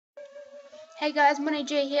Hey guys,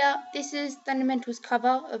 moni.g here. This is Thundamentals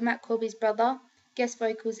cover of Matt Corby's brother. Guest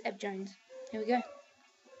vocals, Eb Jones. Here we go.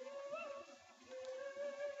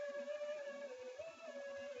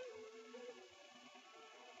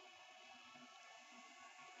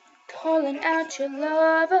 Calling out your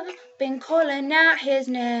lover, been calling out his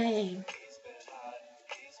name.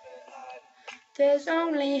 There's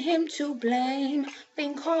only him to blame.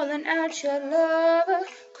 Been calling out your lover,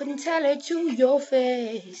 couldn't tell it to your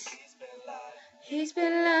face. He's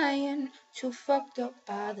been lying, too fucked up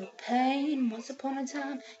by the pain. Once upon a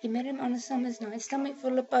time, you met him on a summer's night, stomach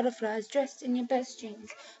full of butterflies, dressed in your best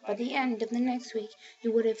jeans. By the end of the next week,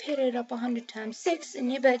 you would have hit it up 100 times, 6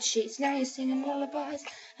 in your bed sheets. Now you're singing lullabies,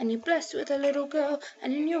 and you're blessed with a little girl,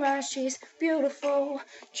 and in your eyes she's beautiful,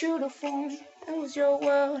 true to form. That was your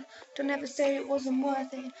world. Don't ever say it wasn't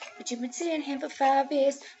worth it. But you've been seeing him for 5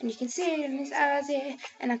 years, and you can see it in his eyes, yeah.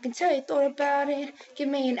 And I can tell you thought about it. Give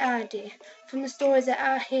me an idea. From the stories that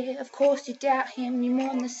I hear, of course you doubt him. You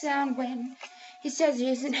mourn the sound when he says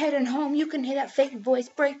he isn't heading home. You can hear that fake voice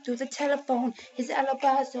break through the telephone. His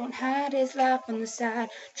alibis don't hide his life on the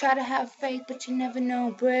side. Try to have faith, but you never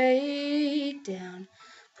know. Break down.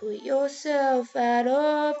 Put yourself out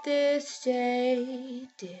of this state,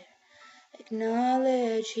 dear.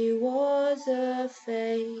 Acknowledge he was a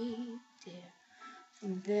fake, dear.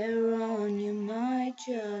 From there on you might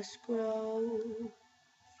just grow.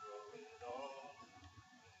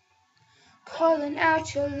 Calling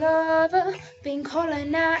out your lover, been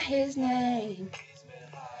calling out his name.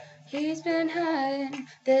 He's been hiding,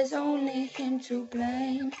 there's only him to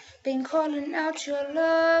blame. Been calling out your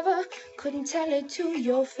lover, couldn't tell it to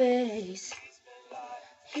your face.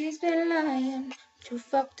 He's been lying, too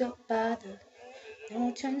fucked up by the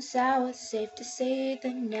don't turn sour, safe to say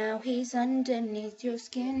that now he's underneath your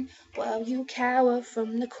skin, while you cower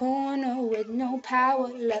from the corner with no power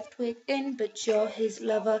left within. But you're his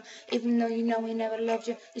lover, even though you know he never loved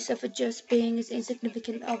you. You suffer just being his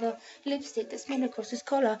insignificant other. Lipstick that's smeared across his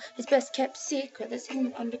collar, his best kept secret that's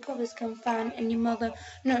hidden under covers confined in your mother.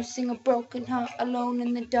 Nursing a broken heart, alone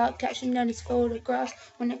in the dark, catching on his photographs.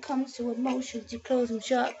 When it comes to emotions, you close them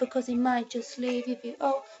shut, because he might just leave if you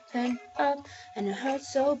open up. And it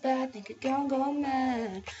hurts so bad, think you're gonna go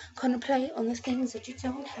mad. Contemplate on the things that you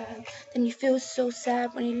don't have. Then you feel so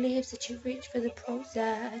sad when he leaves that you reach for the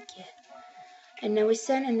Prozac, yeah. And now he's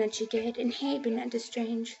sending that you get, and he been acting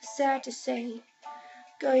strange. Sad to say,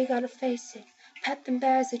 girl, you gotta face it. Pack them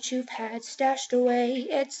bags that you've had stashed away.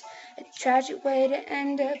 It's a tragic way to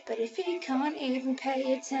end it, but if he can't even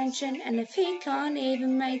pay attention, and if he can't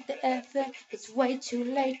even make the effort, it's way too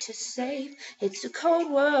late to save. It's a cold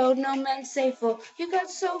world, no man's safe for. You got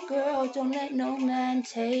soul, girl, don't let no man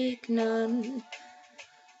take none.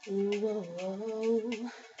 Ooh, oh.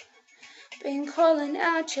 Been calling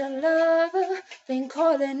out your lover, been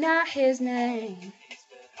calling out his name.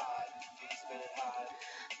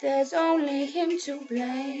 There's only him to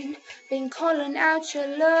blame. Been calling out your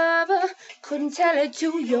lover, couldn't tell it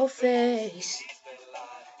to your face.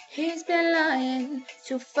 He's been lying,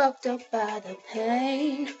 too fucked up by the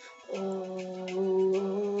pain. Oh,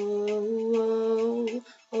 oh,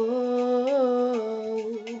 oh,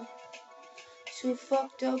 oh. Too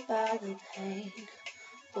fucked up by the pain.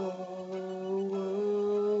 Oh,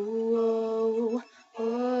 oh, oh,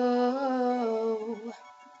 oh.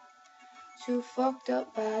 Too fucked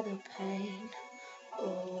up by the pain.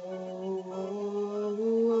 Oh,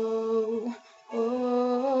 oh, oh,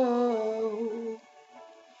 oh.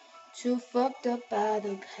 Too fucked up by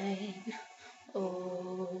the pain.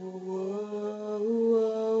 Oh, oh,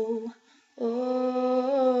 oh.